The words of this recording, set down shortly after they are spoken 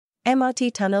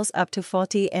MRT tunnels up to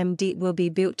 40 m deep will be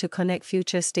built to connect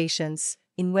future stations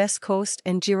in West Coast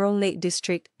and Jurong Lake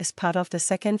District as part of the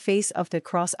second phase of the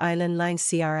Cross Island Line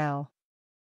CRL.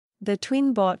 The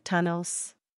twin board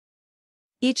tunnels,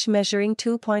 each measuring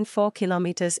 2.4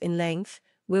 kilometers in length,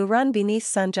 will run beneath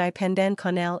Sunjai Pandan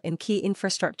Canal and key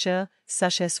infrastructure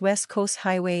such as West Coast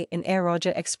Highway and Air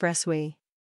Roger Expressway.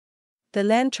 The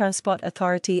Land Transport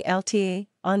Authority (LTA)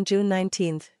 on June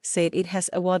 19 said it has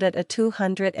awarded a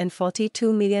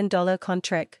 $242 million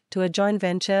contract to a joint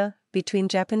venture between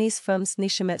Japanese firms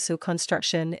Nishimatsu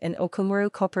Construction and Okumuru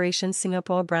Corporation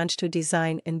Singapore branch to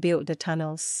design and build the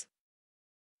tunnels.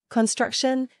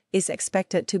 Construction is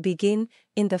expected to begin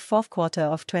in the fourth quarter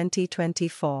of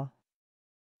 2024.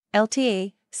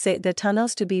 LTA said the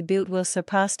tunnels to be built will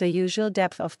surpass the usual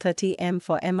depth of 30 m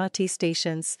for MRT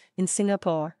stations in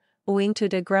Singapore, owing to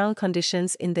the ground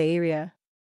conditions in the area,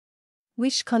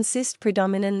 which consist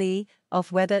predominantly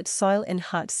of weathered soil and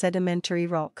hard sedimentary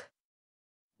rock.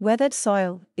 Weathered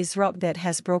soil is rock that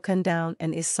has broken down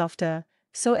and is softer,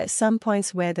 so at some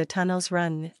points where the tunnels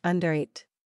run under it,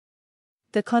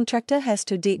 the contractor has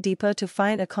to dig deeper to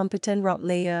find a competent rock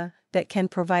layer that can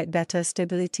provide better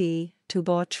stability to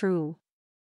bore through.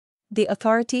 The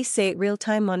authority said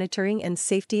real-time monitoring and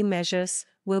safety measures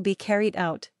will be carried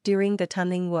out during the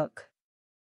tunneling work,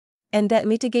 and that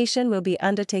mitigation will be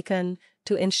undertaken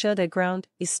to ensure the ground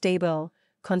is stable,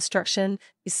 construction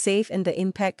is safe and the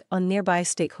impact on nearby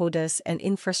stakeholders and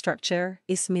infrastructure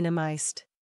is minimized.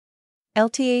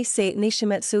 LTA said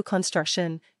Nishimatsu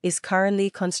Construction is currently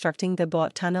constructing the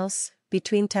board tunnels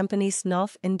between Tampines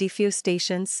North and Diffuse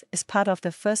stations as part of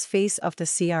the first phase of the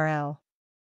CRL.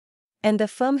 And the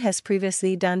firm has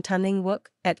previously done tunneling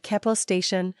work at Keppel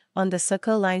Station on the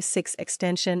Circle Line 6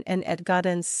 extension and at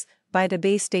Gardens by the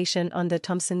Bay Station on the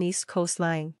Thomson East Coast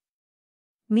Line.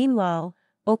 Meanwhile,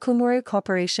 Okumuru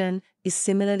Corporation is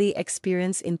similarly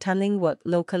experienced in tunneling work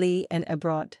locally and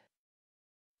abroad,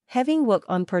 having worked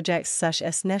on projects such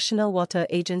as National Water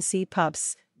Agency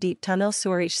PUB's Deep Tunnel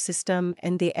Sewerage System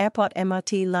and the Airport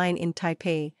MRT line in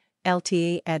Taipei,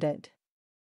 LTA added.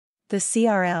 The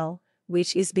CRL,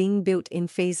 which is being built in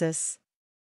phases,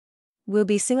 will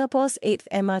be Singapore's 8th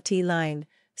MRT line,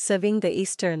 serving the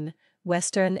eastern,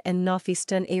 western and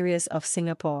northeastern areas of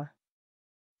Singapore.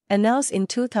 Announced in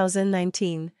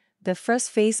 2019, the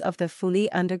first phase of the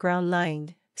fully underground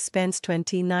line spans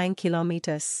 29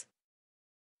 kilometers,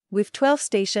 with 12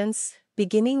 stations,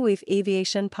 beginning with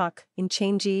Aviation Park in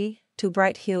Changi to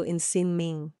Bright Hill in Sin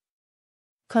Ming.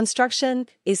 Construction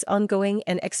is ongoing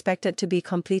and expected to be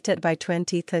completed by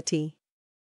 2030.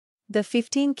 The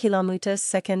 15 kilometers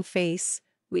second phase,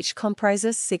 which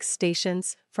comprises 6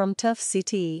 stations from Turf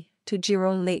City to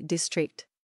Jurong Lake District,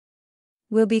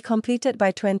 will be completed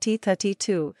by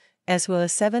 2032, as will a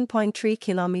 7.3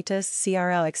 kilometers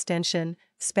CRL extension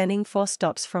spanning 4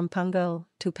 stops from Punggol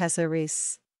to Pasir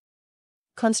Ris.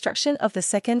 Construction of the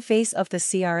second phase of the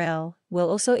CRL will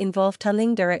also involve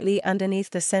tunneling directly underneath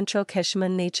the Central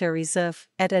Catchment Nature Reserve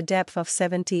at a depth of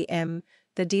 70 m,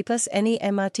 the deepest any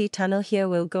MRT tunnel here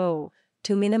will go,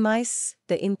 to minimize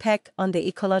the impact on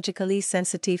the ecologically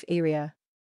sensitive area.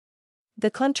 The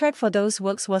contract for those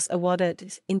works was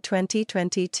awarded in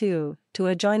 2022 to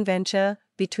a joint venture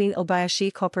between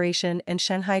Obayashi Corporation and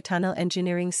Shanghai Tunnel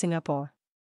Engineering Singapore.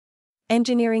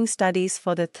 Engineering studies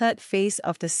for the third phase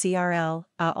of the CRL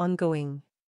are ongoing.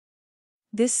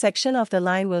 This section of the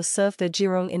line will serve the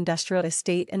Jurong Industrial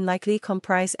Estate and likely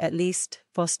comprise at least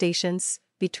 4 stations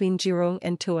between Jurong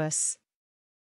and Tuas.